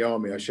is in the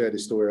army, I share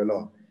this story a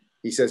lot.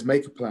 He says,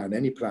 make a plan,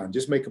 any plan,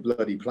 just make a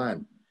bloody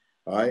plan,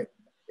 right?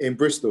 In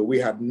Bristol, we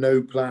had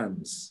no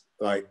plans,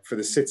 like for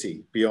the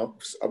city. We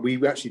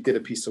actually did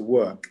a piece of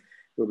work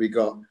where we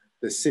got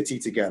the city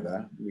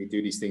together. We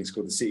do these things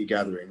called the city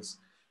gatherings.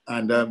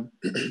 And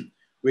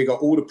we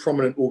got all the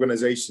prominent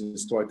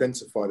organizations to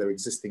identify their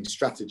existing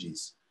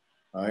strategies,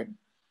 right?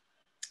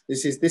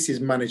 This is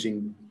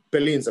managing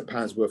billions of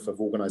pounds worth of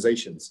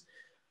organizations.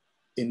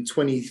 In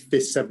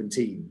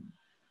 2017,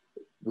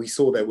 we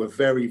saw there were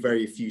very,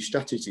 very few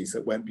strategies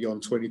that went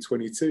beyond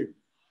 2022.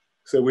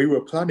 So we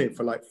were planning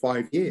for like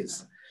 5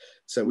 years.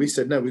 So we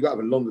said, no, we've got to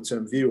have a longer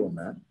term view on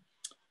that.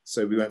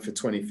 So we went for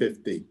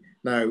 2050.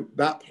 Now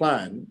that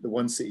plan, the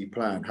One City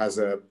Plan, has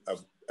an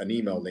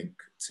email link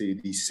to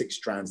the 6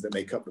 strands that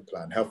make up the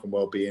plan: health and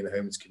well-being,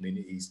 homes,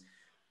 communities,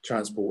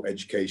 transport,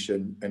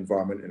 education,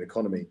 environment, and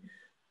economy.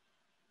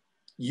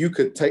 You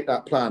could take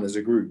that plan as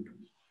a group,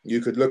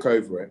 you could look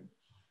over it,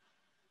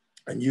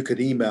 and you could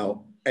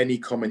email any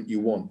comment you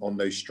want on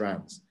those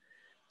strands.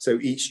 So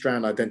each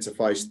strand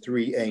identifies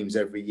 3 aims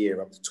every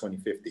year up to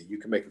 2050. You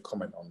can make a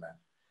comment on that.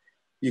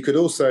 You could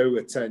also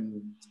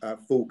attend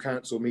full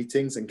council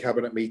meetings and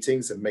cabinet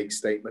meetings and make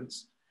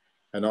statements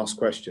and ask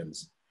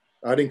questions.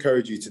 I'd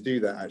encourage you to do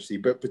that actually,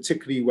 but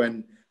particularly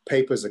when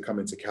papers are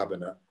coming to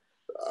cabinet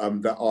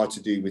that are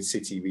to do with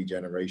city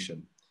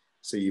regeneration.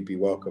 So you'd be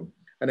welcome.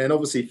 And then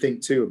obviously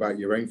think too about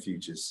your own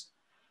futures,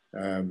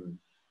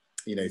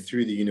 you know,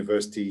 through the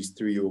universities,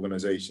 through your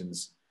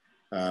organizations,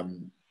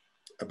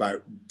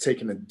 about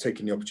taking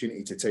the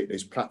opportunity to take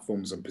those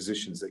platforms and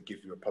positions that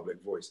give you a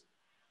public voice.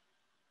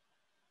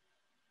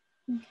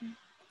 Okay.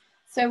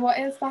 So what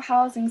is the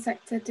housing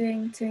sector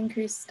doing to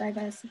increase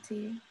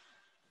diversity?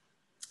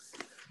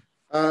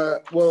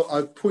 Well,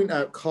 I'd point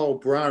out Carl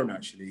Brown,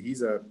 actually.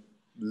 He's a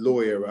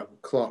lawyer at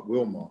Clark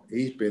Wilmot.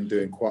 He's been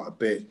doing quite a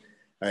bit,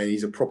 and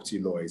he's a property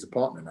lawyer. He's a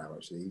partner now,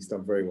 actually. He's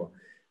done very well.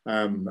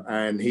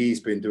 And he's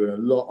been doing a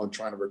lot on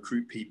trying to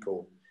recruit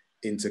people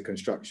into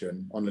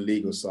construction on the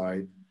legal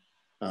side,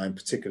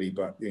 particularly,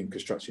 but in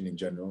construction in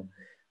general.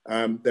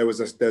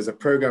 There's a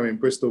program in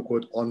Bristol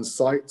called On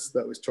Sites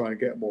that was trying to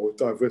get more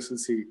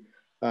diversity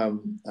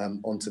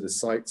onto the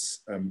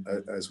sites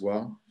as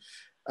well.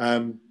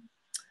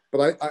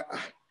 But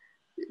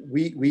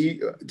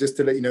we just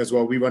to let you know as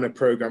well, we run a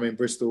program in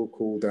Bristol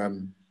called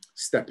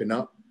Stepping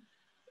Up.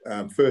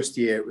 First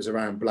year it was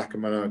around Black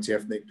and minority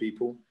ethnic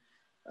people,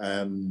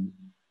 and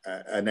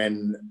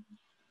then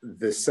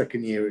the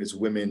second year is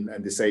women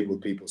and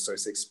disabled people. So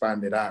it's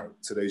expanded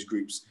out to those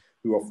groups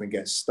who often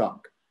get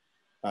stuck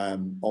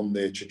on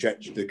the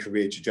trajectory, the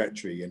career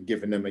trajectory, and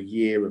giving them a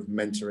year of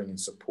mentoring and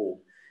support.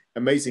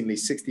 Amazingly,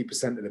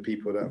 60% of the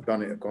people that have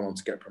done it have gone on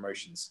to get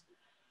promotions,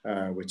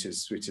 which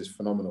is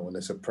phenomenal. And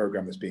it's a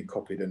program that's being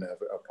copied in other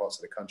parts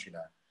of the country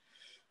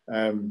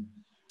now.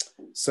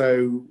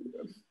 So,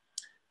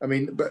 I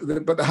mean, but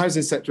the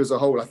housing sector as a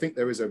whole, I think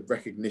there is a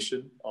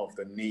recognition of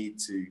the need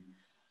to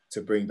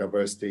bring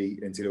diversity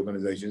into the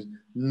organizations,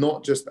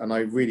 not just, and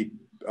I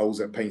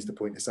was at pains to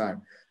point this out,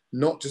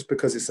 not just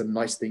because it's a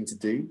nice thing to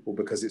do or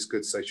because it's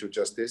good social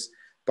justice,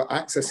 but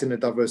accessing the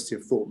diversity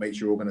of thought makes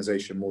your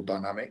organization more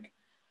dynamic,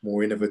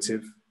 more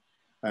innovative.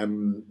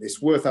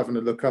 It's worth having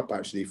a look up,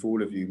 actually, for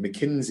all of you.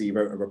 McKinsey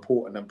wrote a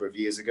report a number of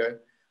years ago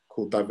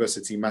called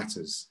Diversity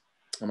Matters,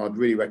 and I'd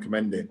really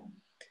recommend it.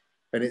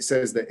 And it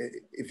says that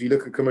if you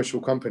look at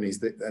commercial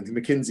companies, and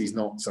McKinsey's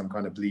not some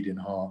kind of bleeding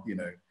heart, you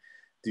know,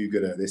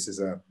 do-gooder, this is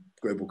a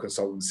global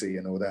consultancy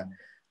and all that,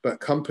 but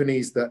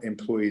companies that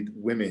employed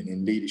women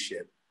in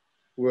leadership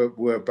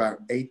were about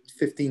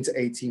 15 to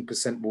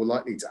 18% more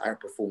likely to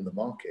outperform the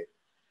market.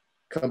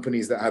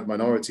 Companies that had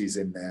minorities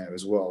in there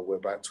as well were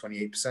about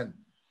 28%.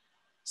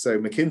 So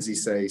McKinsey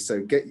say,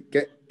 so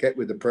get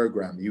with the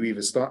program. You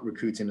either start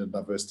recruiting a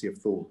diversity of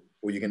thought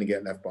or you're going to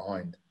get left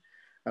behind.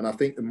 And I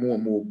think the more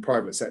and more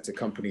private sector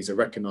companies are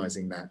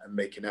recognizing that and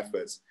making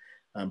efforts,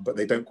 but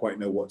they don't quite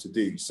know what to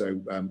do.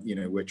 So, you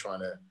know, we're trying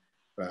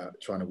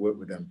to work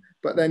with them.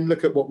 But then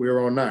look at what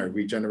we're on now,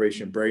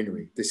 Regeneration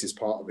Brainery. This is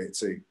part of it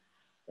too.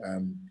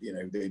 You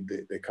know,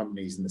 the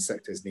companies and the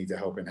sectors need a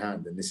helping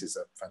hand. And this is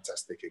a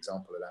fantastic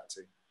example of that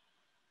too.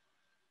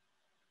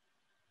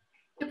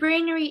 The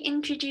Brainery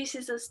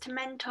introduces us to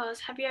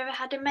mentors. Have you ever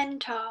had a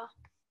mentor?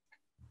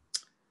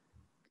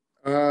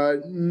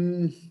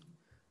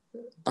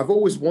 I've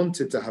always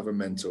wanted to have a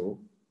mentor,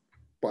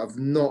 but I've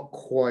not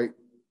quite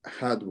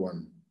had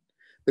one.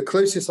 The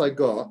closest I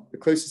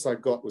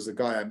got was a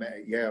guy I met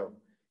at Yale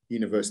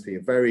University, a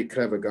very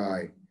clever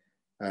guy,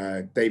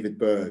 David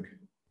Berg.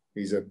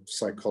 He's a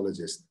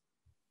psychologist.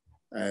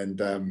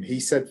 And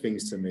he said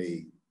things to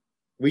me.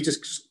 We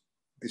just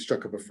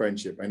struck up a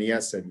friendship, and he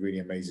has said really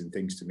amazing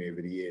things to me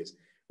over the years,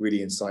 really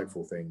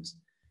insightful things.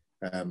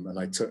 And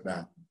I took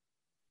that.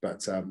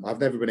 But I've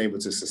never been able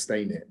to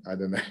sustain it. I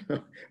don't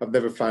know. I've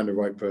never found the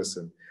right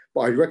person.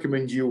 But I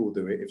recommend you all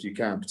do it if you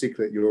can,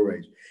 particularly at your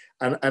age.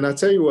 And I'll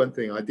tell you one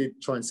thing. I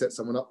did try and set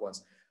someone up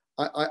once.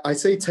 I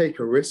say take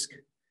a risk.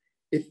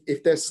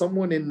 If there's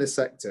someone in the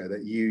sector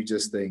that you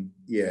just think,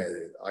 yeah,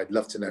 I'd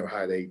love to know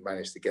how they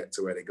managed to get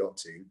to where they got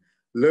to,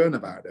 learn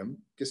about them.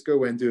 Just go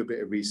away and do a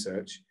bit of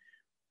research.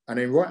 And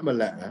then write them a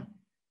letter,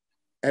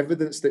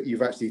 evidence that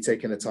you've actually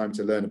taken the time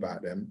to learn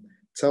about them.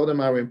 Tell them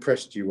how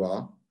impressed you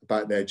are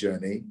about their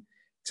journey.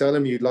 Tell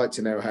them you'd like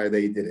to know how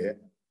they did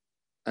it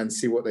and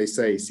see what they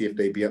say, see if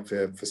they'd be up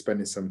for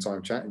spending some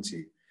time chatting to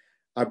you.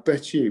 I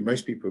bet you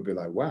most people would be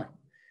like, wow.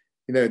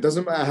 You know, it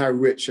doesn't matter how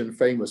rich and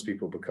famous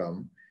people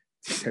become,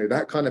 you know,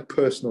 that kind of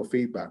personal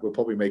feedback will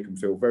probably make them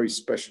feel very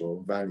special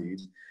and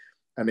valued.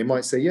 And they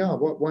might say, yeah,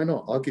 why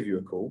not? I'll give you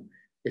a call.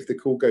 If the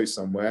call goes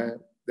somewhere,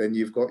 then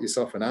you've got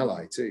yourself an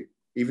ally too.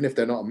 Even if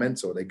they're not a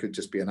mentor, they could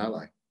just be an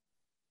ally.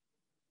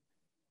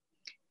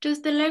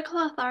 Does the local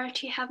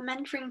authority have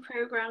mentoring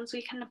programs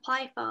we can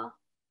apply for?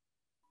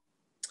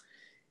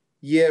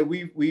 Yeah,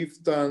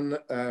 we've done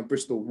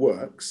Bristol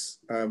Works,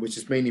 which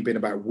has mainly been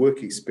about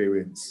work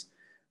experience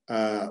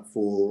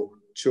for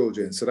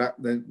children. So that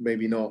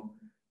maybe not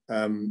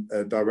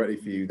directly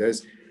for you.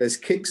 There's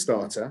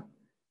Kickstarter,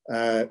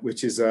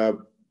 which is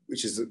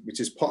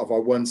part of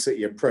our One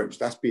City approach.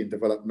 That's being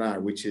developed now,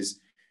 which is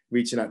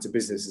reaching out to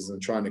businesses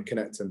and trying to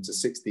connect them to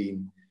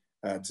 16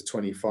 to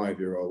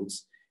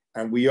 25-year-olds.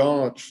 And we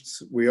are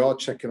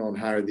checking on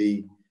how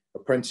the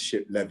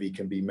apprenticeship levy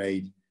can be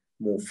made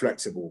more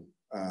flexible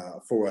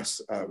for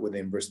us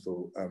within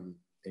Bristol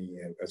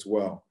as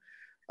well.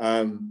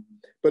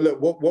 But look,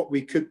 what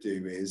we could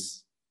do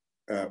is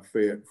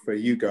for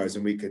you guys,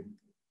 and we could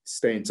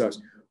stay in touch.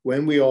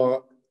 When we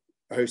are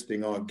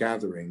hosting our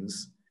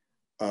gatherings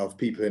of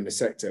people in the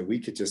sector, we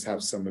could just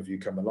have some of you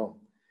come along,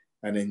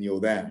 and then you're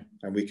there,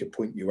 and we could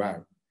point you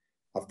out.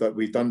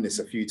 We've done this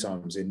a few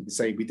times.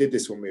 We did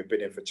this when we were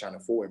bidding for Channel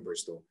 4 in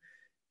Bristol.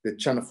 The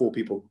Channel 4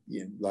 people,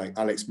 like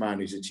Alex Mann,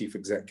 who's the chief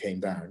exec, came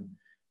down,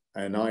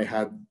 and I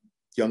had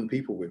young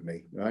people with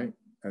me, right,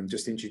 and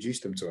just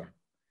introduced them to her.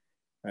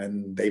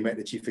 And they met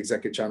the chief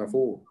exec at Channel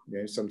 4.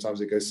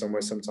 Sometimes it goes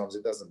somewhere, sometimes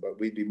it doesn't, but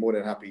we'd be more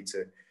than happy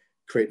to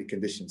create the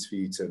conditions for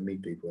you to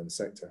meet people in the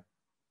sector.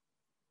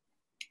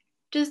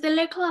 Does the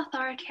local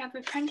authority have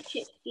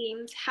apprenticeship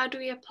schemes? How do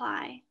we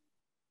apply?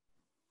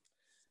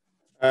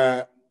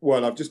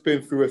 Well, I've just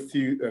been through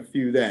a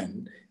few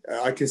then.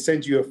 I can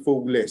send you a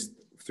full list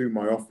through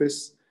my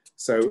office.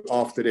 So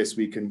after this,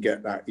 we can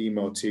get that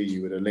email to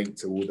you with a link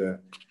to all the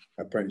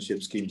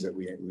apprenticeship schemes that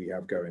we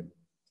have going.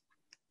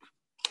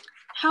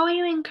 How are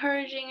you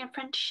encouraging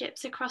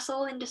apprenticeships across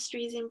all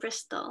industries in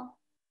Bristol?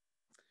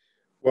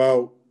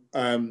 Well,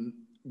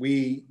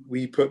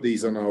 we put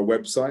these on our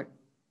website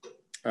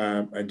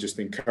and just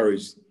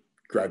encourage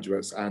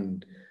graduates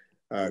and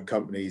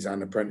companies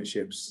and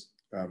apprenticeships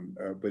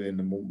within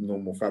the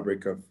normal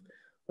fabric of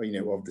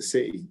the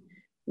city.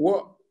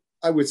 What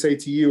I would say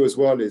to you as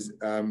well is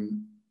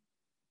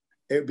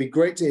it would be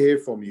great to hear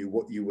from you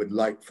what you would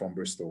like from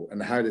Bristol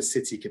and how the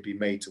city could be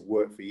made to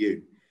work for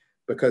you,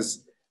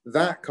 because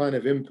that kind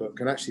of input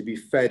can actually be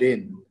fed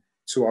in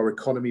to our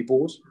economy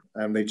board.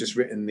 They've just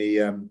written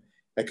the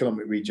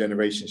economic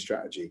regeneration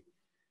strategy.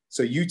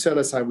 So you tell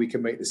us how we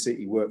can make the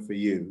city work for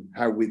you,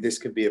 how this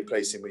can be a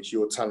place in which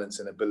your talents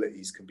and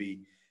abilities can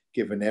be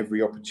given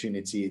every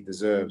opportunity it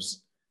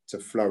deserves to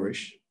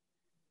flourish,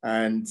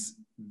 and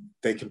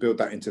they can build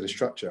that into the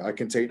structure. I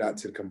can take that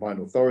to the combined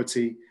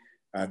authority,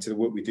 to the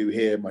work we do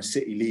here. My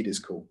city leaders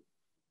call,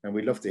 and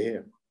we'd love to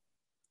hear.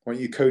 Why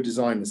don't you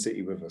co-design the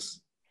city with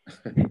us?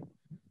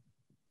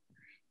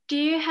 Do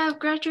you have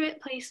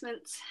graduate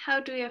placements?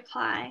 How do we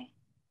apply?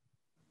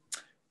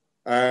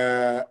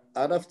 I'd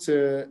have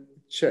to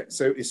check.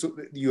 So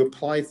you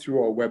apply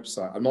through our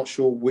website. I'm not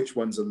sure which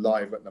ones are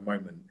live at the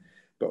moment,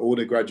 but all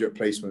the graduate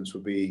placements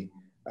will be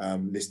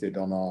listed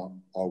on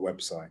our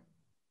website.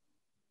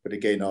 But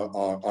again,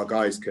 our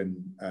guys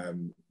can,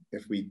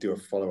 if we do a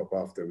follow-up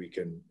after, we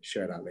can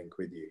share that link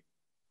with you.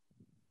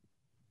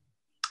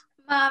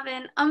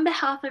 Marvin, on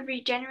behalf of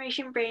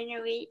Regeneration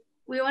Brainery,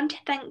 we want to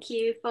thank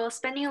you for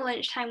spending your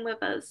lunchtime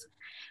with us.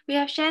 We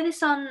have shared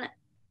this on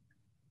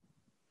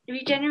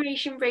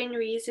Regeneration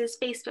Brainery's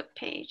Facebook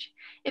page.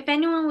 If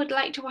anyone would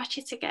like to watch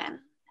it again,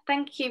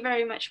 thank you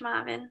very much,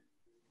 Marvin.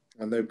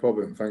 No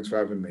problem. Thanks for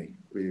having me.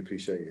 Really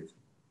appreciate it.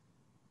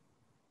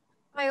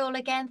 Hi all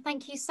again.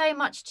 Thank you so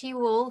much to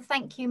you all.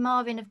 Thank you,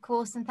 Marvin, of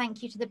course, and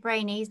thank you to the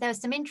Brainees. There were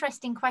some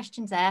interesting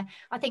questions there.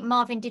 I think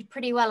Marvin did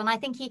pretty well, and I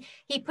think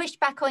he pushed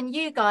back on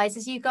you guys,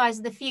 as you guys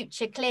are the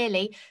future,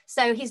 clearly.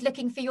 So he's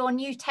looking for your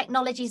new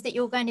technologies that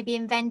you're going to be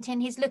inventing.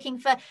 He's looking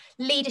for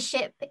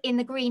leadership in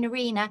the green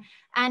arena.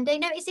 And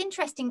it's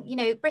interesting,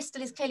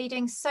 Bristol is clearly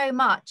doing so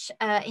much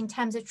in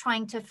terms of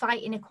trying to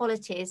fight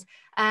inequalities.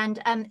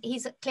 And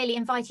he's clearly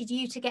invited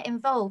you to get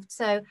involved.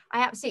 So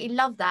I absolutely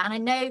love that. And I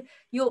know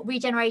your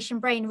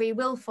Regeneration Brainery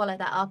will follow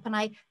that up. And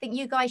I think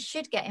you guys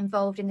should get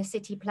involved in the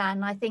city plan.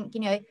 And I think,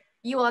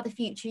 you are the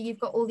future. You've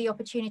got all the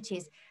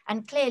opportunities.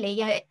 And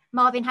clearly,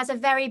 Marvin has a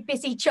very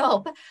busy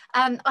job.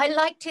 I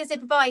liked his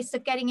advice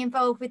of getting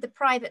involved with the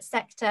private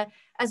sector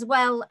as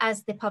well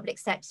as the public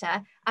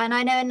sector. And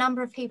I know a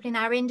number of people in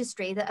our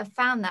industry that have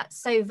found that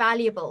so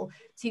valuable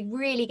to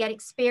really get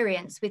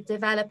experience with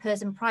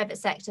developers and private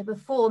sector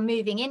before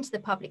moving into the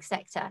public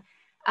sector.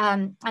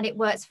 And it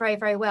works very,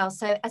 very well.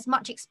 So as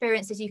much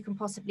experience as you can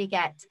possibly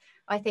get.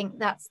 I think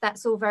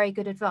that's all very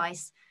good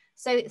advice.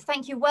 So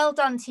thank you. Well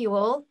done to you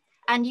all.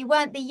 And you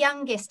weren't the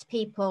youngest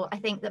people, I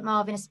think, that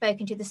Marvin has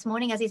spoken to this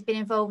morning, as he's been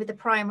involved with the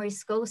primary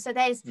school. So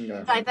there's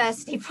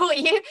diversity for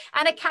you,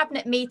 and a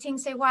cabinet meeting.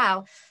 So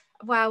wow.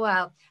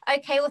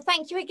 Okay, well,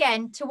 thank you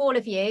again to all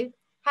of you.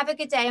 Have a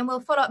good day, and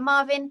we'll follow up.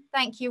 Marvin,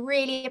 thank you.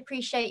 Really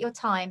appreciate your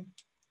time.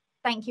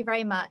 Thank you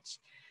very much.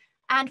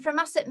 And from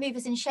us at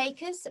Movers and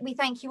Shakers, we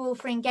thank you all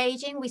for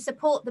engaging. We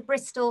support the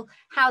Bristol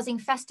Housing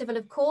Festival,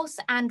 of course,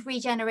 and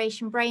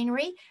Regeneration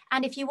Brainery.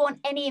 And if you want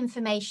any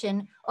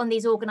information on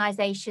these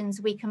organisations,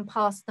 we can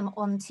pass them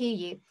on to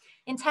you.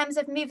 In terms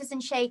of Movers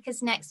and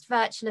Shakers' next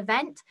virtual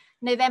event,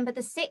 November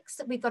the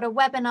 6th, we've got a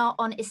webinar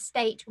on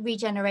estate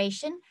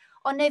regeneration.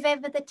 On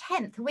November the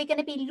 10th, we're going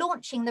to be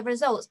launching the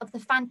results of the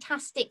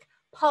fantastic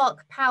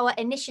Park Power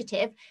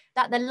initiative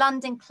that the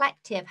London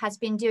Collective has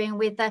been doing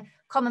with the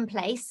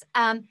Commonplace.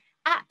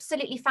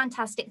 Absolutely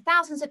fantastic.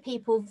 Thousands of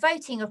people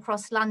voting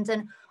across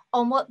London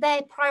on what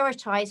they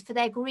prioritise for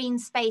their green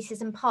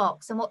spaces and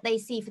parks and what they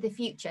see for the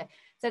future.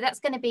 So that's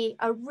going to be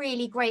a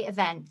really great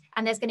event,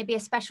 and there's going to be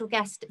a special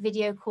guest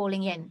video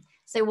calling in.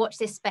 So watch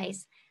this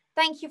space.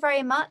 Thank you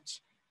very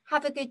much.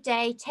 Have a good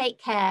day. Take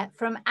care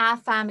from our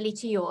family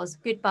to yours.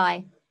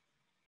 Goodbye.